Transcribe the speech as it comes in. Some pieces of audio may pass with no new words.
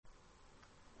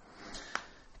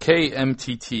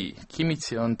KMTT,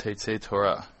 Kimitzion Tetzei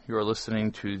Torah. You are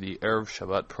listening to the Erev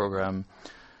Shabbat program,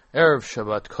 Erev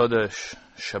Shabbat Kodesh,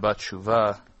 Shabbat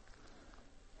Shuvah,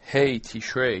 Hey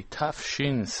Tishrei,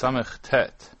 Tafshin Samech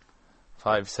Tet,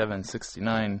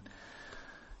 5769.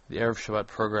 The Erev Shabbat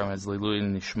program is Lilui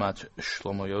Nishmat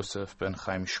Shlomo Yosef ben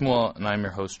Chaim Shmuel, and I'm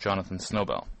your host, Jonathan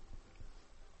Snowbell.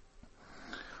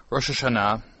 Rosh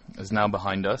Hashanah is now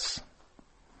behind us.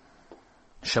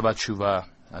 Shabbat Shuvah,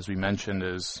 as we mentioned,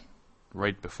 is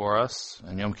right before us,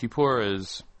 and Yom Kippur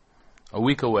is a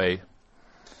week away.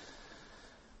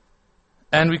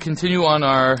 And we continue on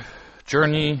our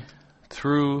journey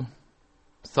through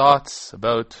thoughts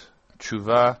about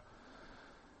Tshuva.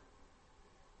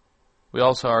 We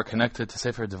also are connected to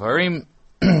Sefer Devarim.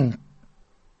 I'm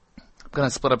going to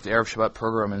split up the Erev Shabbat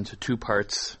program into two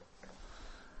parts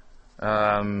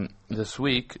this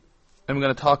week. I'm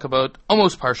going to talk about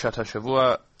almost Parshat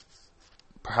HaShavua.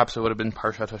 Perhaps it would have been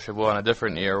Parshat HaShavua in a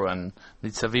different year when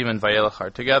Nitzavim and Vayelech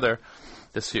are together.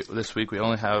 This week we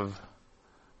only have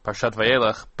Parshat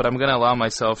Vayelech, but I'm going to allow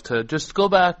myself to just go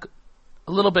back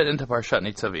a little bit into Parshat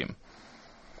Nitzavim.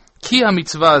 Ki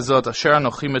ha-mitzvah azot asher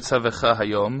anochi mitzavecha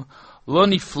hayom lo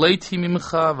nifleiti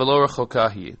mimcha velo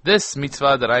rechokahi. This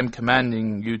mitzvah that I'm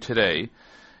commanding you today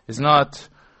is not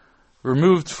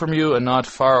removed from you and not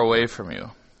far away from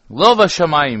you. Lo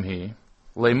v'shamayim hi.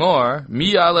 Lemor,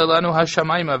 mi ya'ale lanu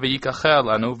hashamayma v'yikacher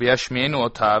lanu v'yashmienu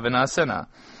ota v'nasena.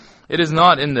 It is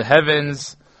not in the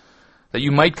heavens that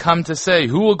you might come to say,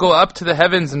 who will go up to the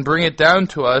heavens and bring it down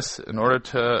to us in order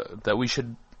that we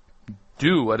should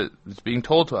do what is being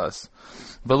told to us.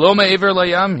 V'lo me'ever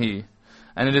layamhi.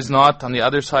 And it is not on the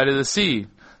other side of the sea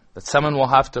that someone will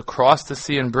have to cross the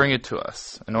sea and bring it to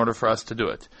us in order for us to do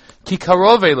it. Ki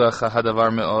karov elecha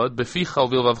hadavar me'od beficha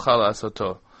u'bilvavcha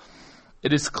la'asoto.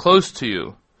 It is close to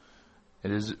you. It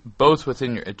is both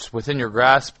it's within your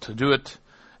grasp to do it.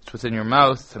 It's within your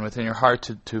mouth and within your heart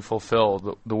to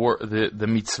fulfill the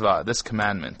mitzvah, this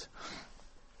commandment.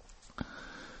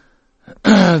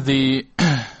 The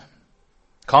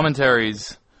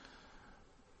commentaries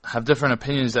have different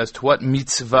opinions as to what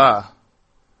mitzvah,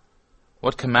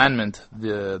 what commandment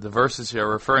the verses here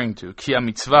are referring to. Ki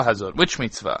ha-mitzvah hazot, which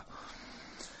mitzvah?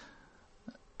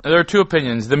 There are two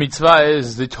opinions. The mitzvah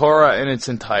is the Torah in its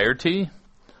entirety,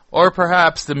 or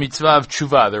perhaps the mitzvah of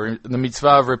tshuva, the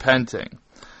mitzvah of repenting.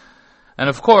 And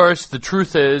of course, the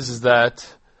truth is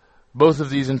that both of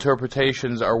these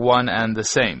interpretations are one and the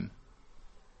same.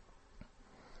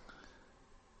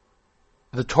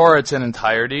 The Torah in its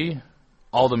entirety,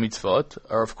 all the mitzvot,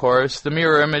 are of course the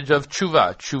mirror image of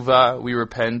tshuva. Tshuva, we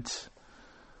repent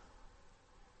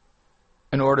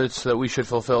in order so that we should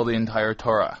fulfill the entire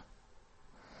Torah.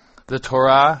 The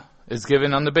Torah is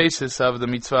given on the basis of the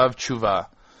mitzvah of tshuva.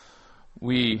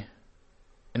 We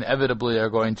inevitably are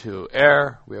going to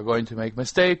err, we are going to make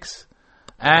mistakes,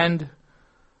 and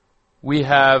we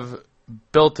have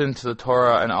built into the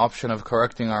Torah an option of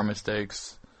correcting our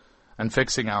mistakes and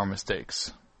fixing our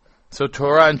mistakes. So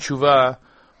Torah and tshuva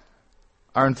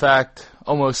are in fact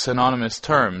almost synonymous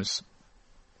terms.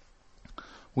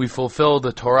 We fulfill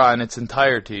the Torah in its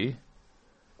entirety,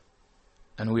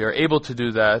 and we are able to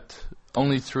do that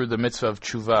only through the mitzvah of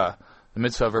tshuva, the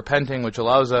mitzvah of repenting, which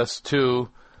allows us to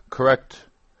correct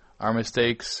our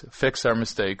mistakes, fix our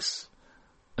mistakes,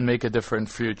 and make a different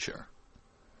future.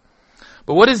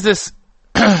 But what is this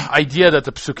idea that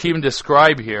the Psukim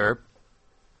describe here,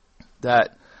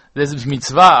 that this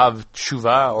mitzvah of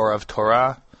tshuva, or of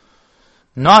Torah,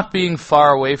 not being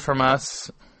far away from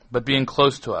us, but being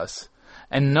close to us,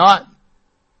 and not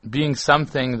being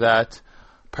something that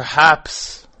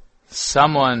perhaps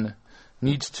someone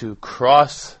needs to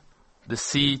cross the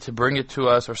sea to bring it to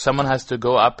us, or someone has to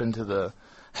go up into the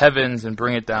heavens and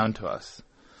bring it down to us?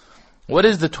 What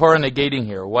is the Torah negating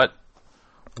here? What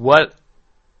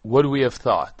would we have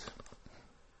thought?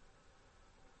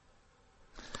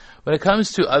 When it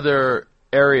comes to other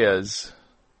areas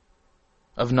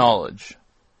of knowledge,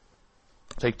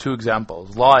 take two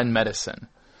examples, law and medicine.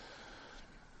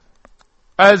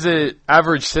 As an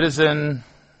average citizen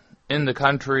in the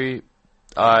country,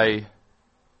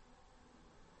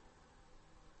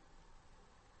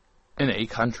 in a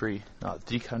country,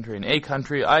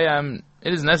 it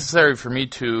is necessary for me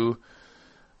to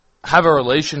have a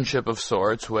relationship of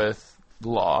sorts with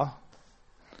law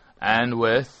and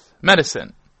with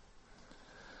medicine.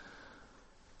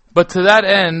 But to that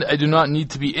end, I do not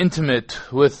need to be intimate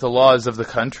with the laws of the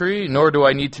country, nor do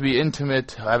I need to be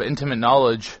have intimate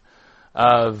knowledge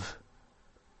of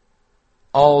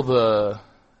all the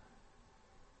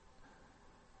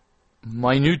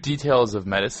minute details of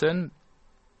medicine.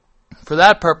 For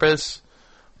that purpose,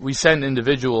 we send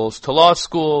individuals to law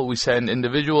school, we send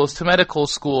individuals to medical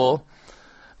school,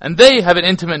 and they have an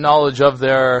intimate knowledge of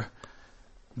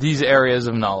these areas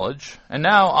of knowledge. And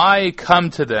now I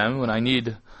come to them when I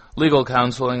need legal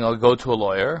counseling. I'll go to a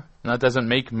lawyer, and that doesn't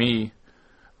make me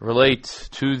relate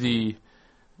to the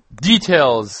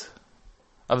details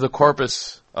of the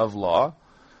corpus of law.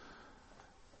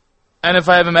 And if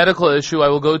I have a medical issue, I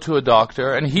will go to a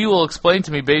doctor, and he will explain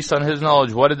to me based on his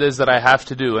knowledge what it is that I have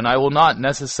to do. And I will not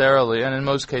necessarily, and in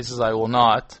most cases I will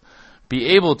not,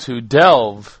 be able to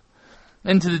delve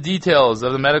into the details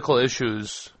of the medical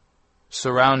issues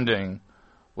surrounding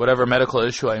whatever medical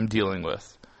issue I am dealing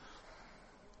with.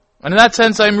 And in that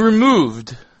sense, I'm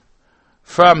removed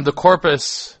from the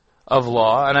corpus of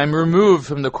law, and I'm removed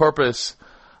from the corpus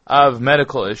of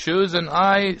medical issues, and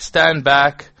I stand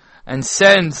back and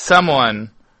send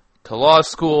someone to law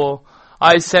school.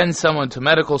 I send someone to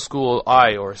medical school.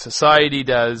 Or society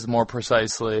does, more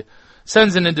precisely,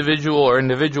 sends an individual or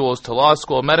individuals to law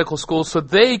school, medical school, so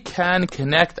they can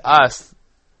connect us,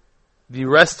 the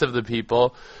rest of the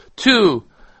people, to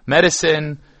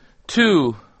medicine,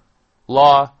 to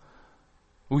law.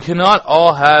 We cannot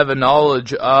all have a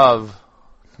knowledge of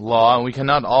law, and we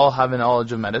cannot all have a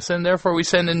knowledge of medicine. Therefore, we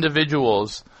send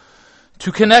individuals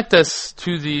to connect us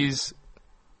to these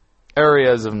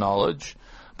areas of knowledge.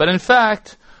 But in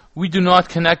fact, we do not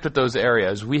connect with those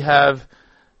areas. We have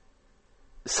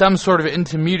some sort of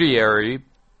intermediary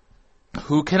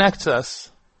who connects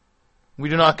us. We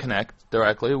do not connect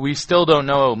directly. We still don't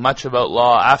know much about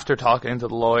law after talking to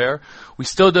the lawyer. We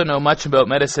still don't know much about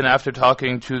medicine after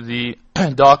talking to the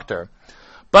doctor.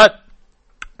 But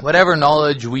whatever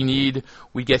knowledge we need,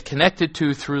 we get connected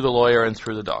to through the lawyer and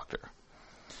through the doctor.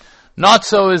 Not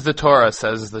so is the Torah,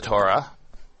 says the Torah.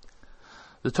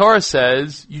 The Torah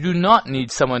says you do not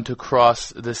need someone to cross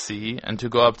the sea and to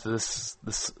go up to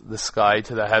the sky,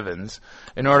 to the heavens,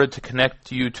 in order to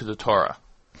connect you to the Torah.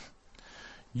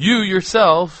 You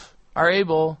yourself are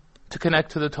able to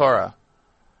connect to the Torah.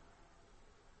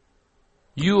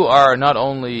 You are not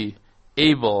only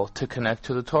able to connect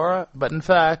to the Torah, but in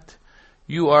fact,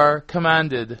 you are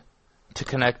commanded to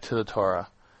connect to the Torah,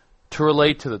 to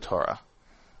relate to the Torah.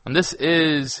 And this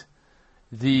is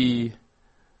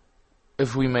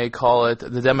if we may call it,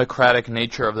 the democratic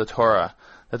nature of the Torah.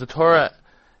 That the Torah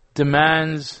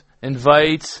demands,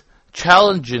 invites,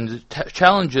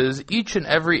 challenges each and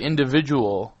every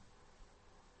individual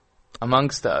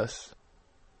amongst us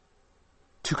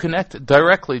to connect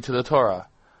directly to the Torah.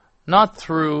 Not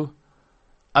through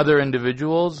other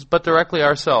individuals, but directly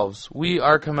ourselves. We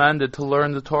are commanded to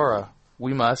learn the Torah.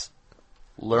 We must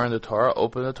learn the Torah,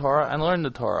 open the Torah, and learn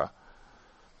the Torah.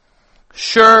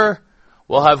 Sure,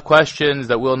 we'll have questions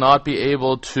that we'll not be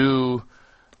able to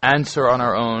answer on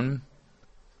our own,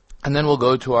 and then we'll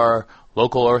go to our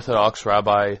local Orthodox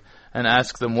rabbi and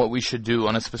ask them what we should do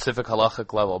on a specific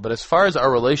halachic level. But as far as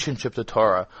our relationship to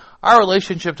Torah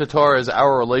is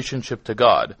our relationship to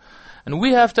God. And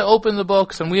we have to open the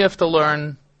books, and we have to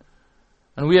learn,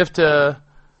 and we have to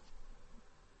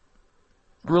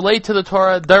relate to the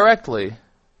Torah directly.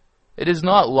 It is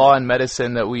not law and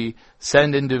medicine that we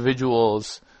send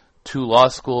individuals to law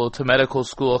school, to medical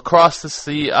school, across the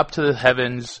sea, up to the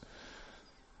heavens,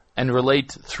 and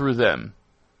relate through them.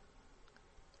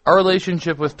 Our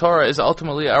relationship with Torah is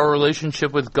ultimately our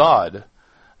relationship with God.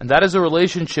 And that is a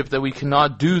relationship that we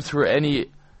cannot do through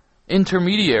any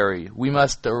intermediary. We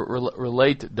must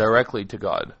relate directly to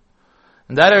God.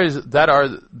 And that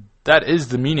is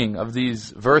the meaning of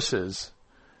these verses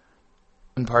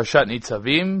in Parshat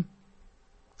Nitzavim,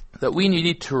 that we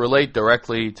need to relate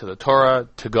directly to the Torah,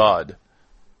 to God.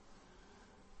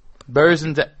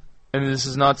 And this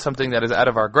is not something that is out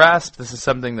of our grasp. This is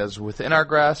something that is within our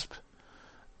grasp,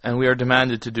 and we are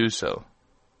demanded to do so.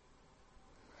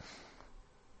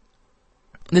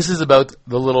 This is about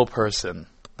the little person.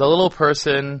 The little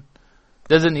person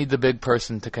doesn't need the big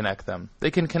person to connect them.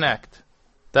 They can connect.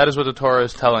 That is what the Torah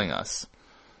is telling us.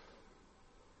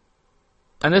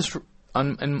 And this,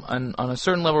 on a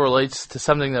certain level, relates to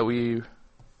something that we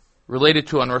related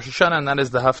to on Rosh Hashanah, and that is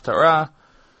the Haftarah.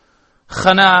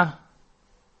 Chana,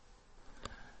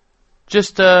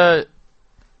 just a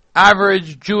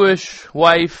average Jewish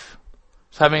wife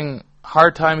is having a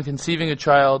hard time conceiving a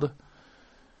child.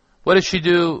 What does she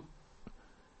do?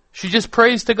 She just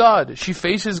prays to God. She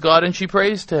faces God and she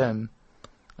prays to Him.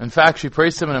 In fact, she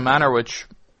prays to Him in a manner which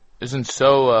isn't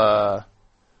so,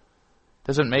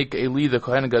 doesn't make Eli the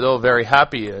Kohen Gadol very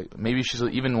happy. Maybe she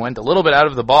even went a little bit out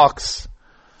of the box.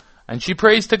 And she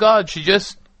prays to God. She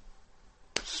just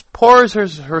pours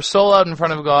her soul out in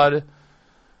front of God.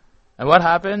 And what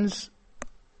happens?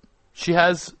 she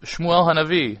has Shmuel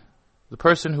Hanavi, the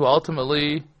person who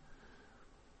ultimately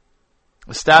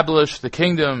established the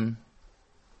kingdom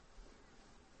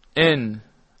in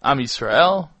Am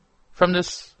Yisrael, from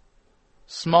this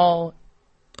small,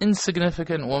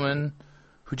 insignificant woman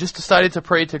who just decided to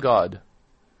pray to God.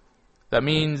 That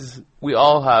means we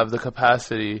all have the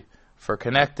capacity for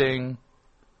connecting,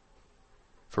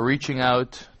 for reaching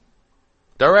out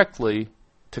directly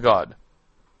to God.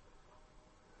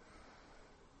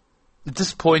 At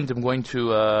this point, I'm going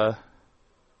to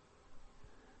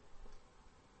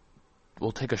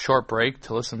we'll take a short break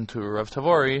to listen to Rav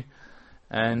Tavori,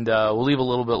 and we'll leave a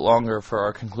little bit longer for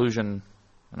our conclusion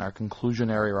and our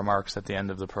conclusionary remarks at the end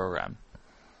of the program.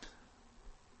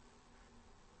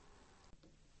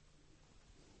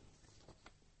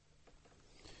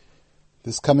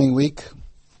 This coming week,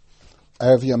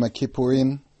 Erev Yom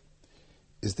Kippurim,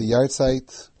 is the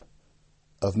yahrzeit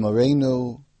of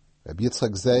Moreinu Rabbi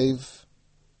Yitzchak Zev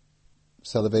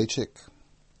Soloveitchik.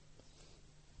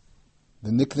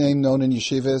 The nickname known in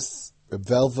yeshivas, Reb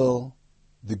Velvel,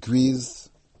 the Griz,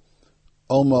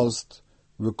 almost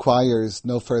requires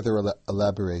no further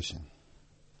elaboration.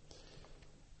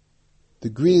 The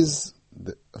Griz,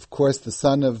 of course the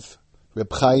son of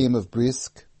Reb Chaim of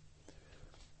Brisk,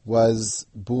 was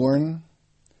born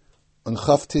on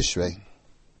Chav Tishrei.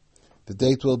 The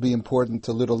date will be important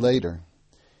a little later,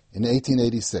 in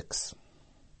 1886,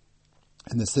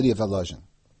 in the city of Volozhin.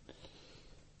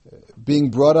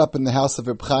 Being brought up in the house of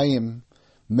Reb Chaim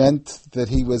meant that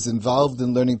he was involved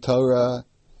in learning Torah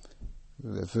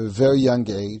at a very young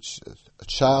age. A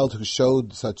child who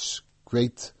showed such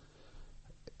great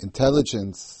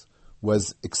intelligence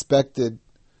was expected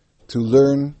to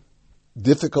learn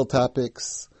difficult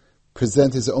topics,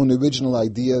 present his own original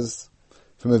ideas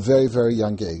from a very, very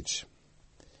young age.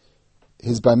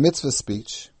 His bar mitzvah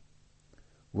speech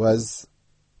was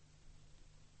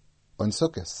on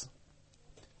Sukkot.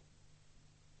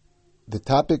 The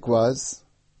topic was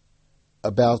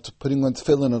about putting on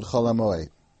tefillin on Chol HaMoed.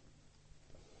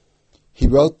 He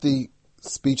wrote the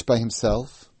speech by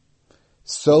himself,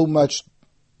 so much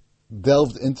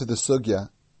delved into the sugya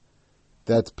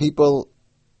that people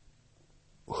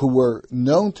who were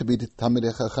known to be the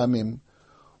Talmidei Chachamim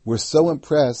were so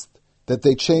impressed that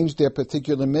they changed their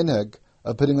particular minhag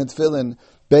of putting on tefillin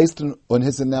based on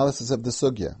his analysis of the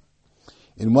sugya.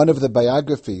 In one of the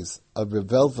biographies of Reb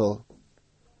Velvel,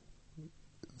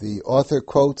 the author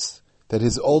quotes that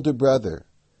his older brother,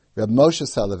 Reb Moshe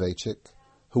Soloveitchik,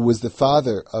 who was the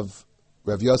father of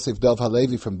Rav Yosef Dov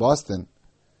Halevi from Boston,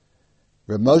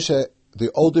 Reb Moshe,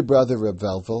 the older brother of Reb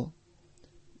Velvel,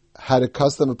 had a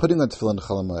custom of putting on tefillin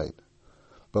Chol HaMoed.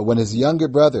 But when his younger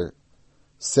brother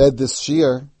said this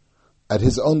shiur at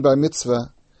his own bar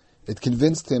mitzvah, it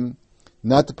convinced him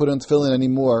not to put on tefillin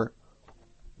anymore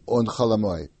on Chol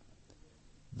HaMoed.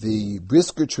 The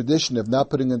Brisker tradition of not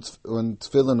putting on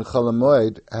tefillin on Chol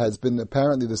HaMoed has been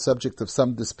apparently the subject of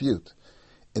some dispute.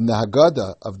 In the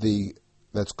Haggadah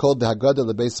that's called the Haggadah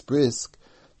Lebeis Brisk,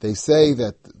 they say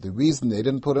that the reason they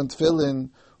didn't put on tefillin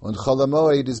on Chol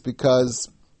HaMoed is because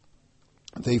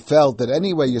they felt that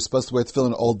anyway you're supposed to wear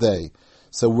tefillin all day.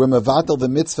 So we're mevatel the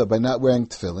mitzvah by not wearing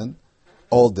tefillin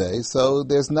all day. So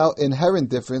there's no inherent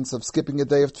difference of skipping a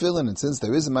day of tefillin. And since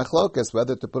there is a machlokas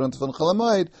whether to put on tefillin Chol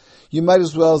HaMoed, you might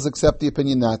as well accept the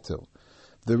opinion not to.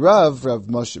 The Rav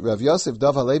Yosef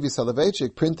Dov Halevi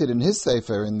Soloveitchik, printed in his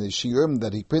sefer, in the shiurim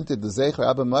that he printed, the Zecher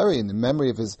Abba Mari, in the memory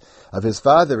of his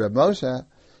father, Rav Moshe,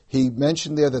 he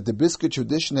mentioned there that the Brisker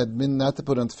tradition had been not to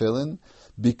put on tefillin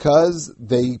because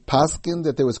they paskin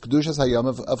that there was Kedushas Hayom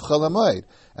of Chol HaMoed.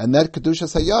 And that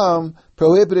Kedushas Hayom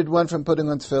prohibited one from putting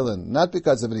on tefillin, not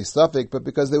because of any suffix, but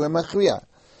because they were machriya.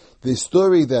 The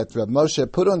story that Rav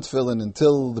Moshe put on tefillin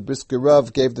until the Brisker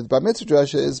Rav gave the Bar Mitzvah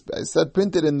drasha is, I said,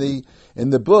 printed in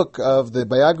the book of the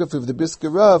biography of the Brisker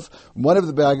Rav, one of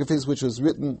the biographies which was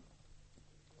written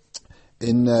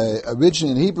in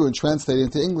originally in Hebrew and translated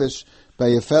into English by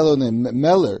a fellow named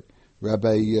Meller,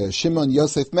 Rabbi Shimon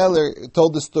Yosef Meller,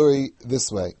 told the story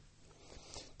this way.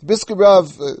 The Brisker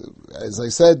Rav, as I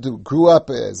said, grew up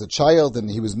as a child, and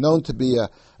he was known to be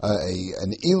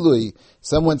an Ilui.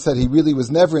 Someone said he really was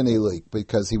never an Ilui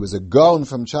because he was a Gaon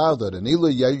from childhood. An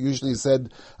Ilui usually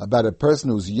said about a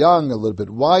person who's young, a little bit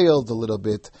wild, a little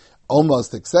bit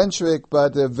almost eccentric,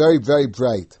 but very, very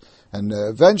bright. And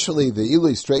eventually the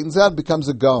Ilui straightens out, becomes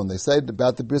a Gaon. They said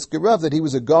about the Brisker Rav that he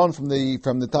was a Gaon from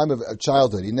the time of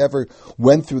childhood. He never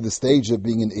went through the stage of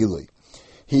being an Ilui.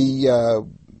 He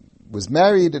was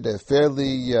married at a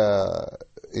fairly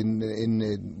in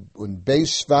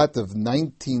Beis Shvat of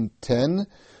 1910,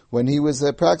 when he was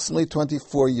approximately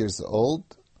 24 years old.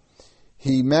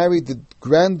 he married the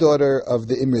granddaughter of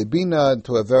the Imre Bina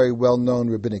to a very well-known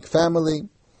rabbinic family,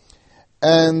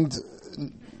 and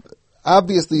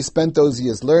obviously spent those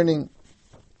years learning.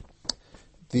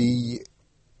 The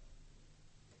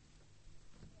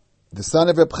son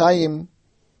of Reb Chaim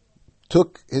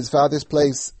took his father's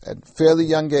place at a fairly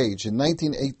young age. In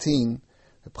 1918,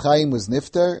 Reb Chaim was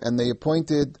niftar, and they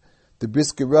appointed the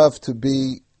Brisker Rav to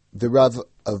be the Rav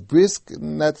of Brisk,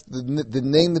 and that's the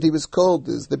name that he was called,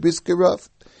 is the Brisker Rav.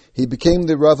 He became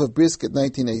the Rav of Brisk at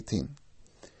 1918.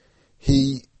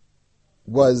 He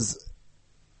was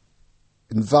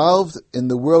involved in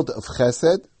the world of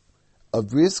Chesed, of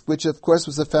Brisk, which of course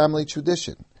was a family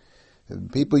tradition.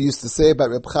 People used to say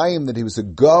about Reb Chaim that he was a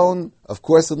Gaon, of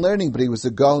course, in learning, but he was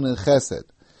a Gaon in Chesed.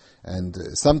 And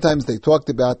sometimes they talked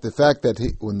about the fact that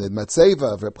when the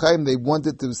Matzeva of Reb Chaim, they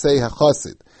wanted to say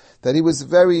HaChosid, that he was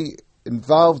very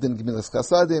involved in Gemilas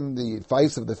Chasadim. The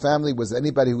advice of the family was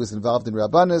anybody who was involved in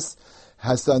Rabbanis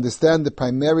has to understand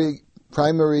the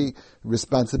primary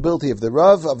responsibility of the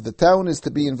Rav of the town is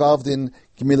to be involved in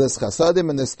Gemilas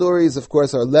Chasadim, and the stories, of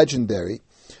course, are legendary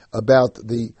about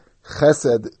the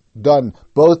Chesed done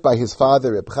both by his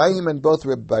father Reb Chaim and both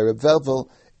by Reb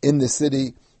Velvel in the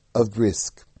city of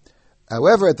Brisk.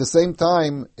 However, at the same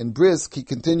time, in Brisk, he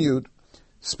continued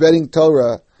spreading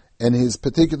Torah in his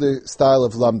particular style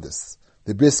of Lamdus,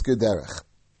 the Brisker Derech.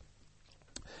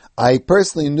 I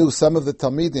personally knew some of the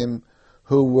Talmidim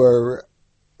who were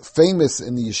famous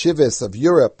in the yeshivas of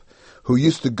Europe, who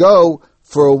used to go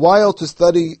for a while to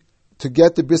study, to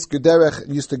get the Brisker Derech,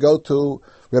 and used to go to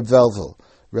Reb Velvel.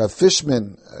 Rav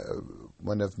Fishman,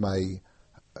 one of my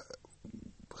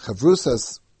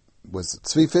chavrusas, was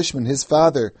Tzvi Fishman. His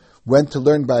father went to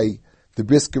learn by the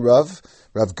Brisker Rav.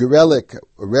 Rav Gurelik,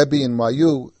 a Rebbe in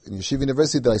Mayu, in Yeshiva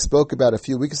University that I spoke about a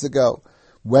few weeks ago,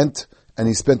 went and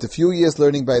he spent a few years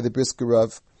learning by the Brisker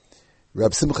Rav.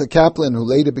 Rav Simcha Kaplan, who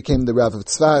later became the Rav of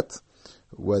Tzfat,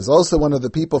 was also one of the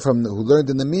people who learned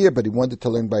in the Mir, but he wanted to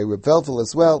learn by Reb Velvel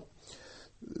as well.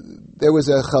 There was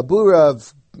a chabura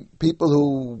of people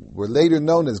who were later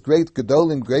known as great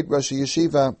Gedolim, great Rosh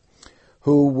Yeshiva,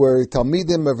 who were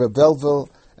Talmidim of Reb Velvel,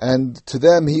 and to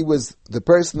them he was the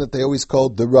person that they always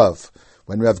called the Rav.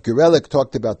 When Rav Gurelik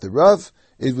talked about the Rav,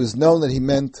 it was known that he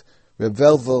meant Reb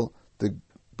Velvel, the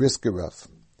Brisker Rav.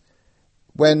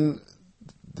 When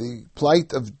the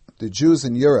plight of the Jews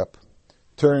in Europe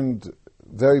turned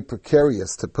very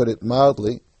precarious, to put it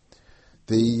mildly,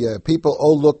 the people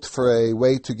all looked for a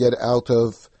way to get out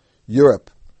of Europe.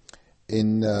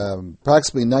 In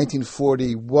approximately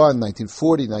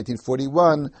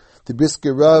 1941, the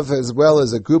Brisker Rav, as well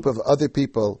as a group of other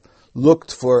people,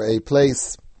 looked for a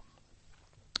place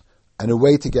and a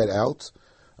way to get out.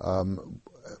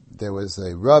 There was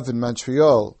a Rav in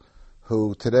Montreal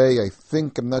who today,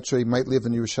 I'm not sure, he might live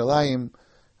in Yerushalayim,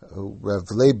 Rav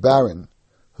Leib Baron,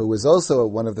 who was also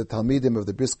one of the Talmidim of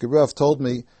the Brisker Rav, told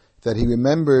me that he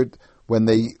remembered when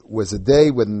there was a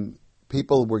day when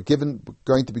people were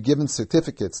going to be given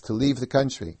certificates to leave the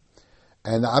country.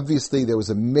 And obviously there was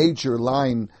a major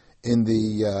line in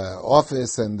the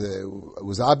office, and it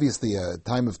was obviously a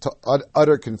time of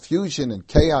utter confusion and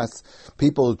chaos.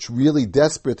 People really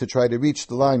desperate to try to reach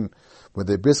the line, when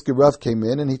the Brisker Rav came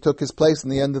in and he took his place in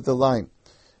the end of the line.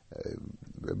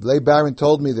 Leib Baron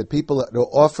told me that people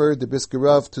offered the Brisker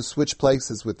Rav to switch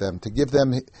places with them, to give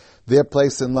them their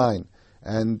place in line.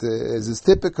 And as is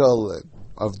typical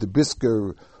of the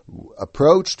Brisker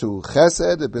approach to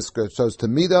Chesed, the Brisker chose to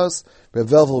Midos, Reb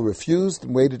Velvel refused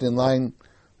and waited in line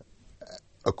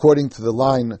according to the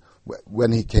line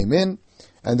when he came in.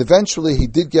 And eventually he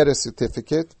did get a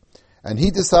certificate, and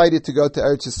he decided to go to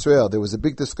Eretz Yisrael. There was a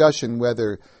big discussion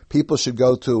whether people should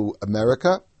go to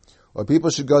America or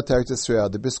people should go to Eretz Yisrael.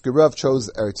 The Brisker Rav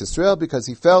chose Eretz Yisrael because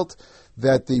he felt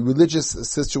that the religious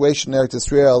situation in Eretz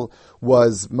Yisrael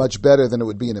was much better than it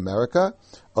would be in America,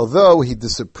 although he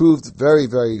disapproved very,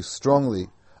 very strongly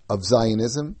of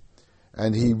Zionism,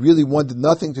 and he really wanted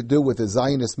nothing to do with the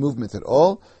Zionist movement at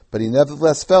all, but he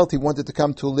nevertheless felt he wanted to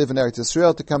come to live in Eretz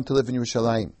Yisrael, to come to live in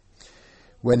Yerushalayim.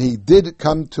 When he did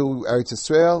come to Eretz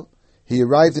Yisrael, he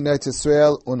arrived in Eretz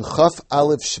Yisrael on Chaf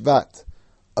Aleph Shvat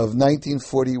of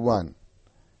 1941.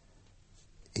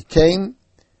 He came,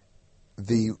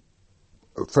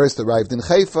 first arrived in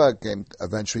Haifa, came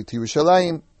eventually to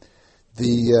Yerushalayim.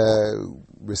 The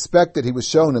respect that he was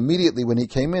shown immediately when he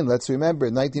came in, let's remember,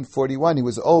 in 1941, he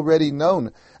was already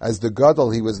known as the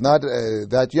Gadol. He was not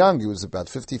that young, he was about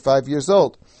 55 years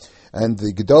old. And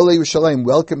the Gedolei Yerushalayim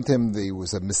welcomed him. There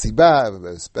was a Mesibah,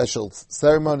 a special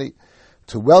ceremony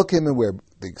to welcome him, where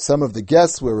some of the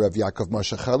guests were Rav Yaakov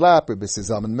Moshe Chalap, Rav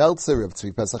Zalman Meltzer, Rav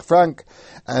Tzvi Pesach Frank,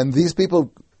 and these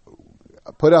people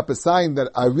put up a sign that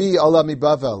Ari Allah mi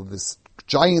Bavel, this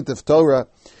giant of Torah,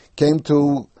 came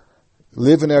to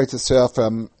live in Eretz Yisrael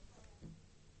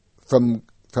from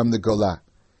the Golah.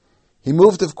 He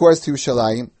moved, of course, to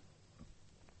Yerushalayim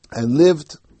and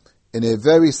lived in a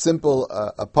very simple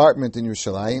apartment in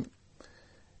Yerushalayim.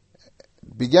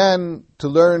 Began to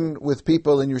learn with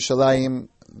people in Yerushalayim.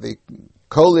 The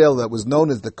Kollel that was known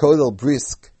as the Kollel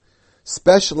Brisk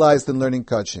specialized in learning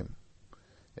Kachim.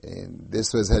 And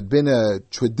this had been a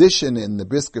tradition in the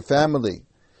Brisker family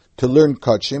to learn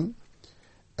Kachim.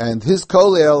 And his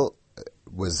Kollel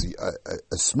was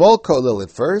a small Kollel at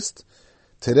first.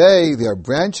 Today, there are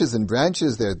branches and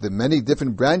branches. There are the many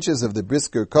different branches of the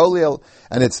Brisker Kollel,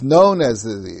 and it's known as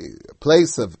the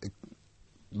place of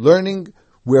learning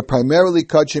where primarily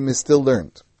Kachim is still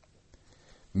learned.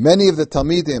 Many of the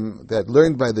Talmidim that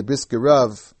learned by the Brisker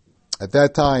Rav at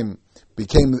that time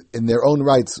became, in their own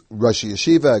rights, Rosh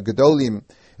Yeshiva, Gedolim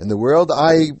in the world.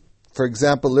 I, for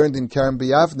example, learned in Kerem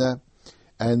B'Yavne,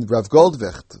 and Rav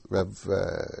Goldwicht, Rav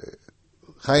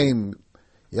Chaim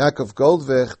Yaakov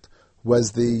Goldwicht,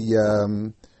 was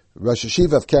the Rosh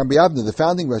Yeshiva of Kerem B'Yavne, the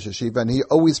founding Rosh Yeshiva, and he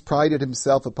always prided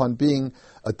himself upon being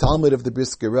a Talmud of the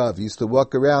Brisker Rav. He used to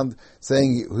walk around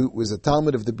saying he was a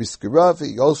Talmud of the Brisker Rav.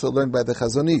 He also learned by the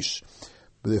Chazon Ish.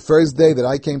 But the first day that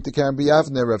I came to Kerem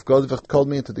B'Yavne, Rav Goldwicht called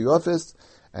me into the office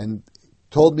and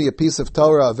told me a piece of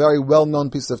Torah, a very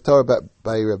well-known piece of Torah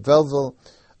by Rav Velvel,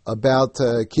 about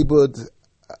Kibud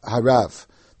Harav,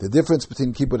 the difference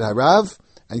between Kibud Harav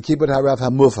and Kibud Harav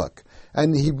HaMuvhak.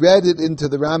 And he read it into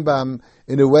the Rambam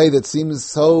in a way that seems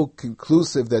so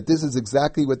conclusive that this is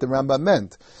exactly what the Rambam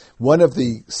meant. One of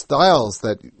the styles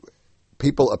that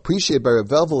people appreciate by Rav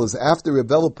Velvel is after Rav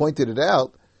Velvel pointed it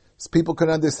out, people could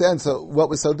understand. So what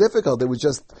was so difficult? It was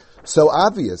just so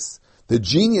obvious. The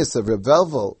genius of Rav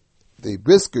Velvel, the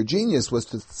Brisker genius, was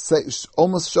to say,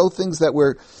 almost show things that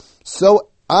were so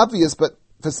obvious, but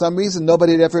for some reason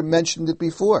nobody had ever mentioned it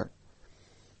before.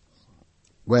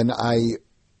 When I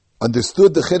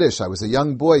understood the Chiddush, I was a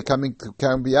young boy coming to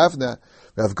Kerem B'Yavne,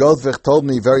 Rav Goldwicht told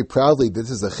me very proudly that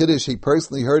this is a Chiddush he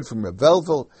personally heard from Rav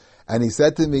Velvel, and he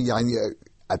said to me,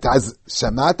 Ataz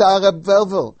Shamata Rav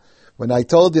Velvel? When I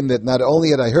told him that not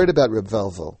only had I heard about Rav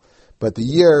Velvel, but the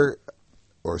year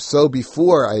or so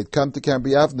before I had come to Kerem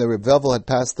B'Yavne, Rav Velvel had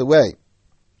passed away.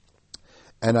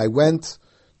 And I went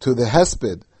to the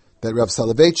Hesped that Rav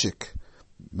Soloveitchik,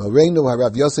 Morenu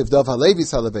Rav Yosef Dov Halevi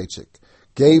Soloveitchik,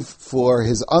 gave for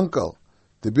his uncle,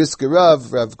 the Brisker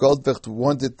Rav. Rav Goldwicht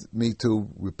wanted me to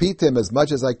repeat him as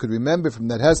much as I could remember from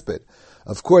that Hesped.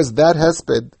 Of course, that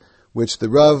Hesped, which the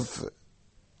Rav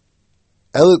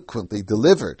eloquently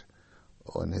delivered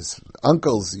on his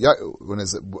uncle's,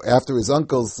 after his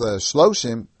uncle's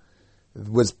Shloshim,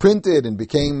 was printed and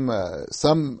became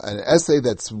an essay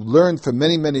that's learned for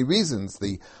many, many reasons.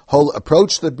 The whole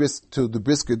approach to the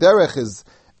Brisker Derech is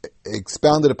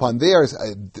expounded upon there.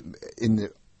 In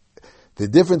the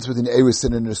difference between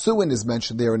Erusin and Nesuin is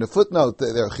mentioned there in a footnote.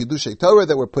 There are Chidushei Torah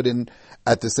that were put in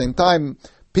at the same time.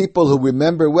 People who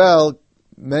remember well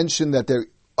mention that there are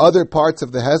other parts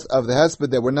of the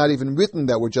Hesped that were not even written,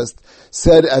 that were just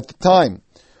said at the time.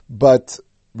 But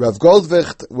Rav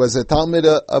Goldwicht was a Talmid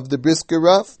of the Brisker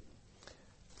Rav.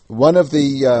 One of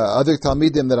the other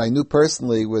Talmidim that I knew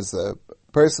personally was a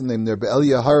person named Rabbi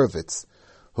Elia Horovitz,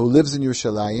 who lives in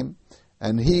Yerushalayim,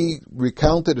 and he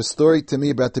recounted a story to me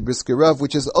about the Brisker Rav,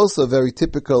 which is also very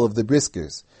typical of the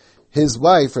Briskers. His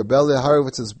wife, Rabbi Elia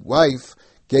Horovitz's wife,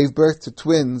 gave birth to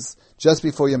twins just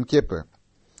before Yom Kippur.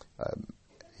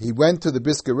 He went to the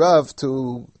Brisker Rav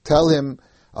to tell him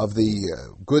of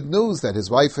the good news that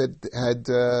his wife had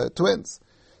twins.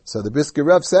 So the Brisker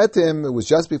Rav said to him, it was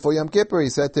just before Yom Kippur, he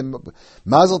said to him,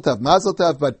 Mazel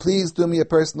tov, but please do me a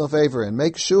personal favor and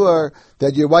make sure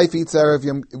that your wife eats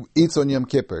on Yom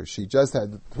Kippur. She just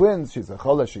had twins, she's a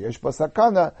chola, sheyesh ba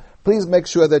sakana, please make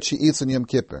sure that she eats on Yom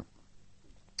Kippur.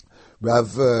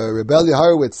 Rebelli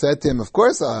Horowitz said to him, of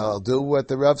course I'll do what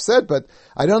the Rav said, but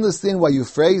I don't understand why you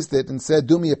phrased it and said,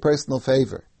 do me a personal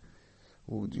favor.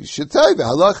 You should tell you, the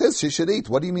halach is she should eat.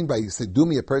 What do you mean by you said, do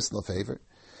me a personal favor?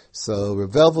 So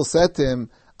Rav Velvel said to him,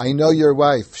 I know your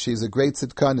wife. She's a great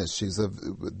tzidkanis. She's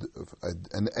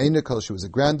an einikol. She was a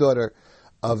granddaughter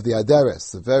of the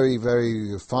Aderes, a very,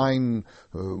 very fine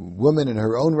woman in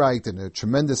her own right and a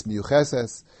tremendous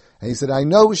miyucheses. And he said, I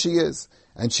know who she is.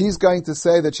 And she's going to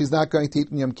say that she's not going to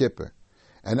eat on Yom Kippur.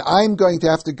 And I'm going to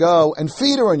have to go and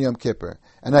feed her on Yom Kippur.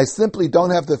 And I simply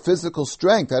don't have the physical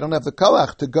strength. I don't have the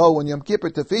koach to go on Yom Kippur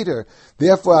to feed her.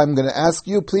 Therefore, I'm going to ask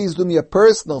you, please do me a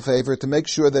personal favor to make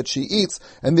sure that she eats,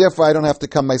 and therefore I don't have to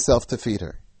come myself to feed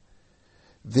her.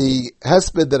 The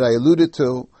hesped that I alluded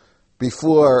to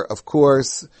before, of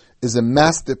course, is a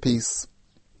masterpiece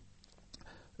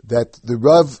that the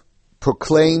Rav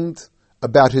proclaimed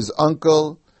about his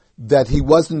uncle, that he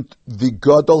wasn't the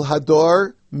Gadol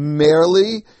Hador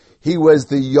merely, he was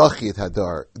the Yochid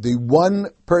Hador, the one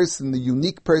person, the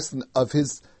unique person of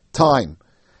his time.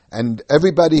 And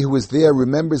everybody who was there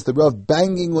remembers the Rav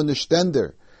banging on the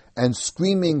stender and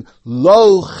screaming,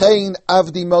 Lo Chein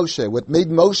Avdi Moshe. What made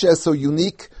Moshe so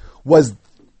unique was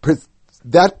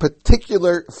that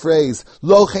particular phrase,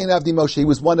 Lo Chein Avdi Moshe. He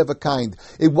was one of a kind.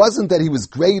 It wasn't that he was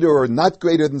greater or not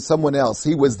greater than someone else.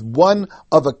 He was one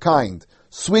of a kind.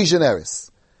 Sui generis.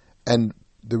 And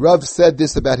the Rav said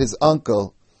this about his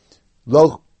uncle,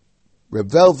 Reb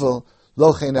Velvel,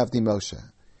 Lo Chein Avdi Moshe.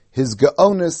 His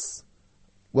Gaonus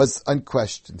was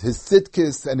unquestioned. His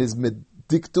Tzidkis and his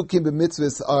Diktukim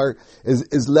b'mitzvahs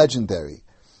is legendary.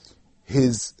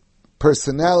 His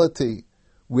personality,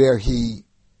 where he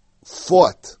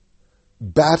fought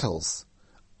battles,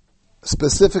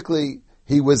 specifically,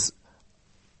 he was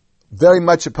very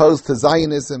much opposed to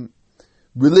Zionism.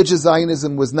 Religious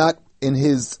Zionism was not in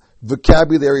his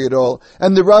vocabulary at all.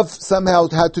 And the Rav somehow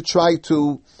had to try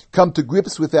to come to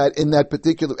grips with that in that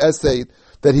particular essay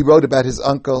that he wrote about his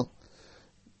uncle.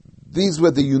 These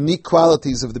were the unique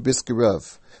qualities of the Brisker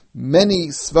Rav. Many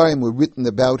Svarim were written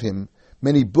about him.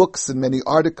 Many books and many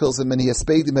articles and many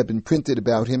Hespedim have been printed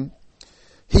about him.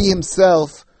 He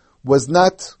himself was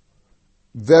not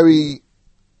very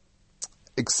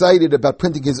excited about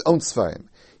printing his own Svarim.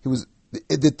 He was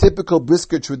the typical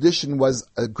Brisker tradition was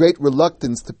a great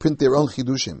reluctance to print their own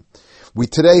Chidushim. We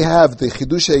today have the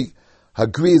Chidushei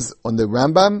Hagriz on the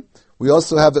Rambam. We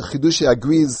also have the Chidushei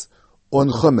Hagriz on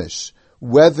Chumash.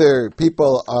 Whether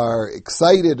people are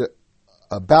excited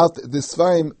about this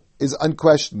Svarim is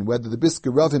unquestioned. Whether the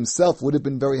Brisker Rav himself would have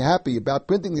been very happy about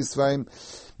printing these Svarim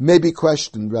may be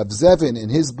questioned. Rav Zevin, in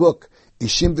his book,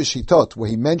 Ishim V'Shitot, where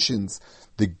he mentions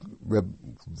the Reb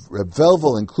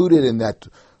Velvel included in that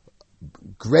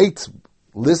great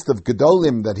list of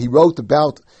Gedolim that he wrote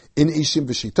about in Ishim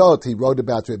V'Shitot. He wrote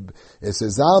about Reb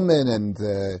Zalman and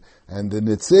the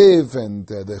Netziv and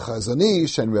the Chazon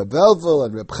Ish and Reb Velvel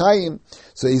and Reb Chaim.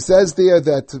 So he says there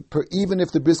that even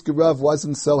if the Brisker Rav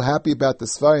wasn't so happy about the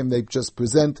Svarim, they just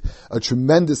present a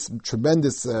tremendous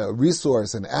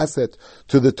resource and asset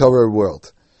to the Torah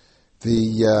world.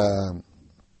 The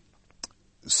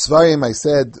Svarim, I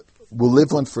said, will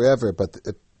live on forever, but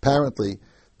apparently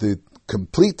the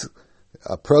complete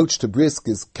approach to Brisk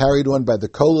is carried on by the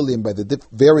Kolalim, by the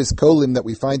various Kolalim that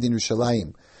we find in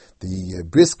Yerushalayim. The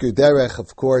Brisker Derech,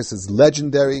 of course, is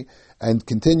legendary and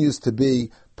continues to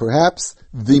be perhaps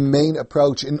the main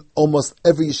approach in almost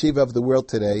every yeshiva of the world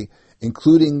today,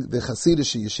 including the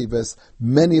Hasidic yeshivas.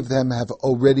 Many of them have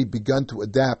already begun to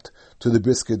adapt to the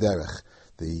Brisker Derech.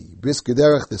 The Brisker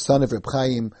Derech, the son of Reb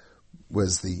Chaim,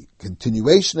 was the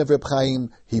continuation of Reb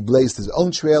Chaim. He blazed his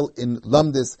own trail in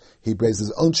Lamdis. He blazed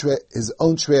his own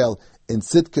trail in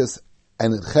Tzidkus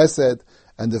and in Chesed.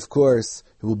 And of course,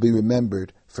 he will be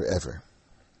remembered forever.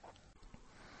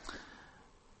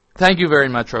 Thank you very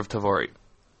much, Rav Tavori.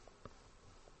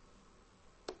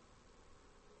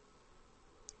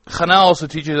 Chana also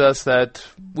teaches us that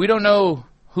we don't know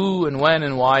who and when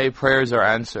and why prayers are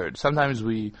answered. Sometimes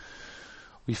we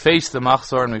face the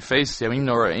Machzor and we face Yamim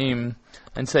Noraim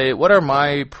and say, what are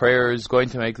my prayers going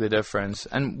to make the difference?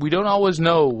 And we don't always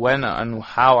know when and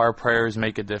how our prayers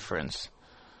make a difference.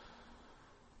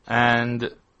 And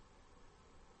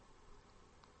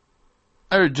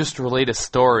I would just relate a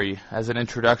story as an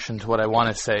introduction to what I want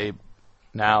to say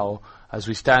now as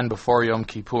we stand before Yom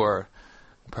Kippur,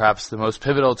 perhaps the most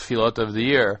pivotal tefillot of the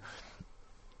year.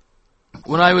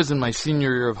 When I was in my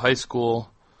senior year of high school,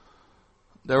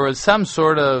 there was some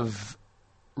sort of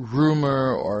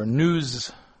rumor or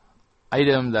news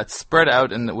item that spread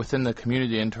out within the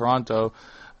community in Toronto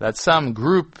that some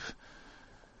group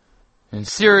in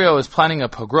Syria was planning a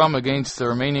pogrom against the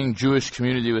remaining Jewish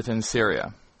community within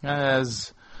Syria.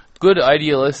 As good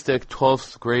idealistic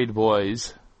 12th grade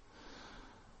boys,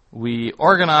 we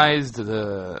organized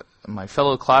my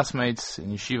fellow classmates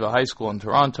in Yeshiva High School in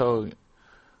Toronto,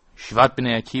 Yeshivat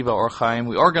Bnei Akiva Or Chaim.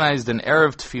 We organized an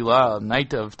Erev Tefillah, a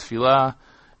night of Tefillah,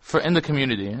 in the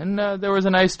community, and there was a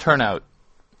nice turnout.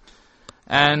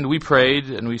 And we prayed,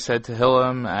 and we said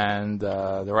Tehillim, and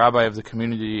the rabbi of the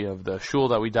community of the shul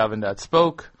that we davened at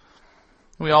spoke.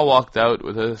 We all walked out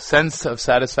with a sense of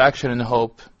satisfaction and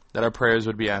hope that our prayers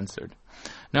would be answered.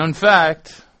 Now, in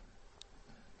fact,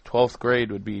 12th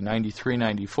grade would be 93,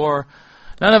 94.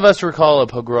 None of us recall a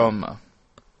pogrom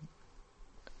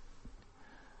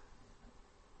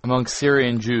among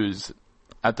Syrian Jews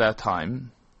at that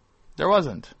time. There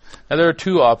wasn't. Now there are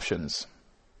two options.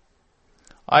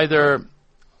 Either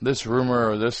this rumor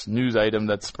or this news item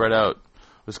that spread out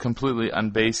was completely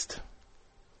unbased,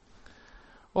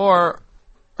 or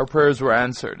our prayers were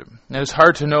answered. And it's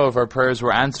hard to know if our prayers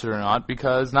were answered or not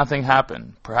because nothing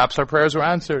happened. Perhaps our prayers were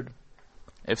answered.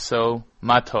 If so,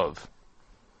 matov.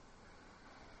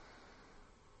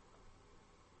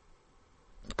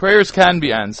 Prayers can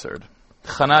be answered.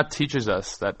 Chanat teaches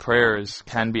us that prayers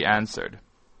can be answered.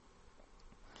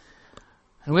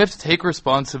 And we have to take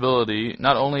responsibility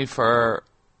not only for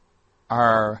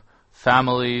our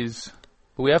families,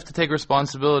 but we have to take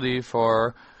responsibility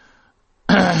for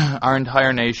our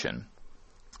entire nation.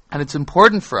 And it's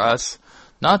important for us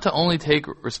not to only take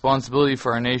responsibility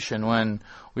for our nation when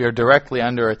we are directly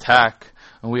under attack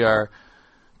and we are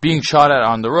being shot at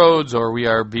on the roads or we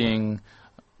are being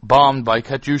bombed by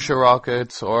Katyusha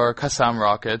rockets or Qassam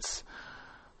rockets,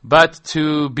 but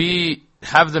to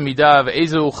have the midah of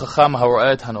Ezu Chacham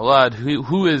Haro'et Hanolad,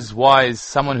 who is wise,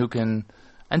 someone who can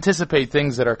anticipate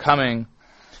things that are coming.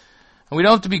 And we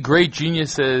don't have to be great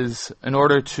geniuses in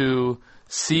order to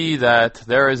see that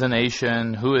there is a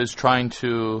nation who is trying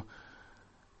to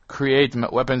create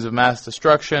weapons of mass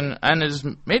destruction and has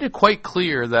made it quite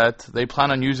clear that they plan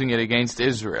on using it against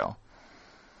Israel.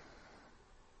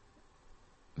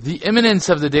 The imminence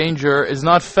of the danger is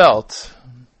not felt.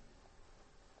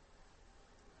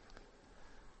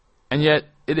 And yet,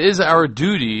 it is our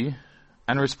duty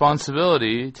and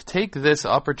responsibility to take this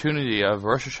opportunity of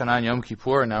Rosh Hashanah and Yom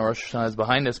Kippur, now Rosh Hashanah is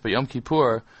behind us, but Yom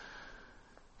Kippur,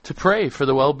 to pray for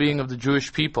the well-being of the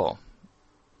Jewish people.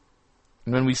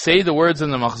 And when we say the words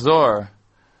in the Machzor,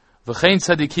 V'chein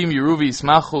tzadikim yiruvi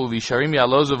ismachu, v'isharim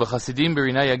yalozu, v'chasidim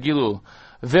berina yagilu,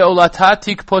 ve'olata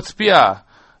tikpotz pia,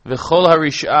 v'chol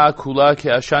harish'a kula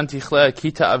ke'ashan tichle,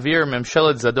 ki ta'avir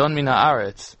memshelet zadon min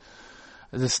ha'aretz.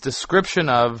 This description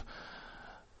of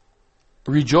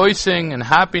rejoicing and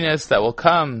happiness that will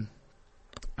come,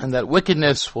 and that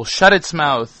wickedness will shut its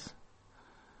mouth,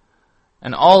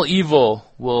 and all evil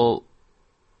will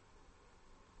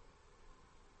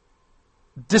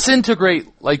disintegrate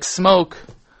like smoke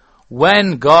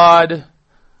when God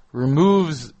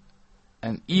removes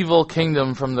an evil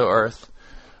kingdom from the earth.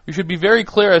 We should be very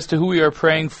clear as to who we are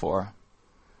praying for,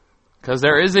 because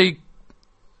there is a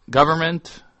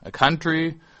government, a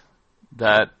country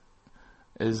that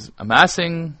is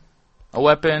amassing a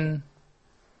weapon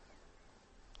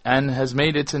and has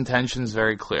made its intentions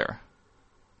very clear.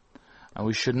 And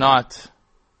we should not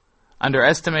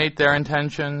underestimate their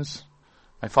intentions.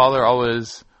 My father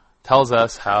always tells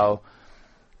us how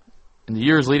in the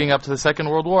years leading up to the Second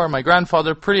World War, my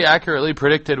grandfather pretty accurately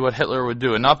predicted what Hitler would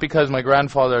do. And not because my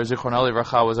grandfather, Zichron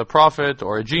Livracha, was a prophet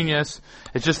or a genius.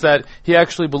 It's just that he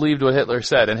actually believed what Hitler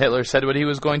said. And Hitler said what he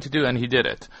was going to do, and he did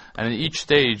it. And in each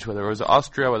stage, whether it was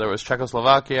Austria, whether it was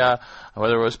Czechoslovakia,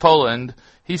 whether it was Poland,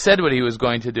 he said what he was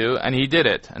going to do, and he did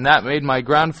it. And that made my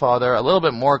grandfather a little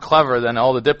bit more clever than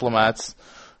all the diplomats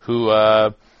who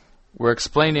were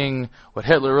explaining what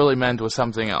Hitler really meant was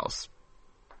something else.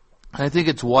 And I think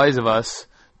it's wise of us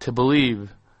to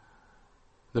believe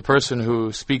the person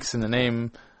who speaks in the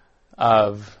name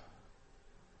of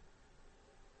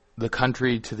the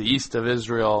country to the east of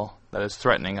Israel that is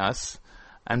threatening us,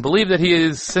 and believe that he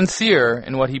is sincere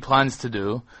in what he plans to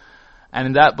do. And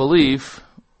in that belief,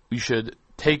 we should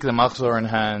take the machzor in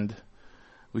hand.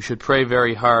 We should pray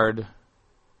very hard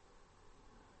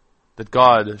that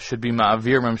God should be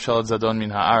ma'avir memshelet zadon min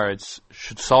ha'aretz,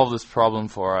 should solve this problem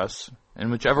for us, in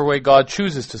whichever way God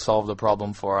chooses to solve the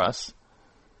problem for us.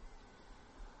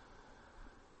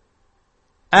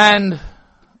 And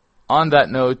on that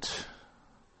note,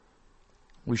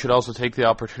 we should also take the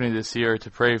opportunity this year to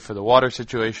pray for the water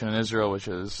situation in Israel, which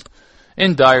is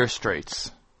in dire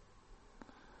straits.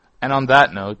 And on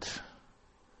that note,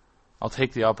 I'll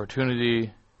take the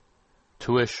opportunity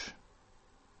to wish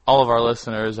all of our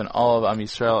listeners and all of Am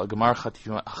Yisrael a Gemar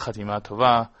Chatima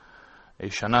Tova, a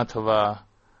Shana Tova,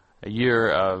 a year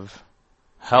of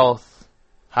health,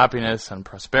 happiness, and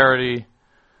prosperity,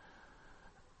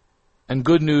 and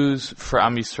good news for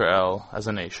Am Yisrael as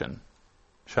a nation.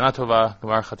 Shana Tova,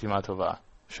 Gemar Chatima Tova.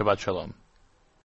 Shabbat Shalom.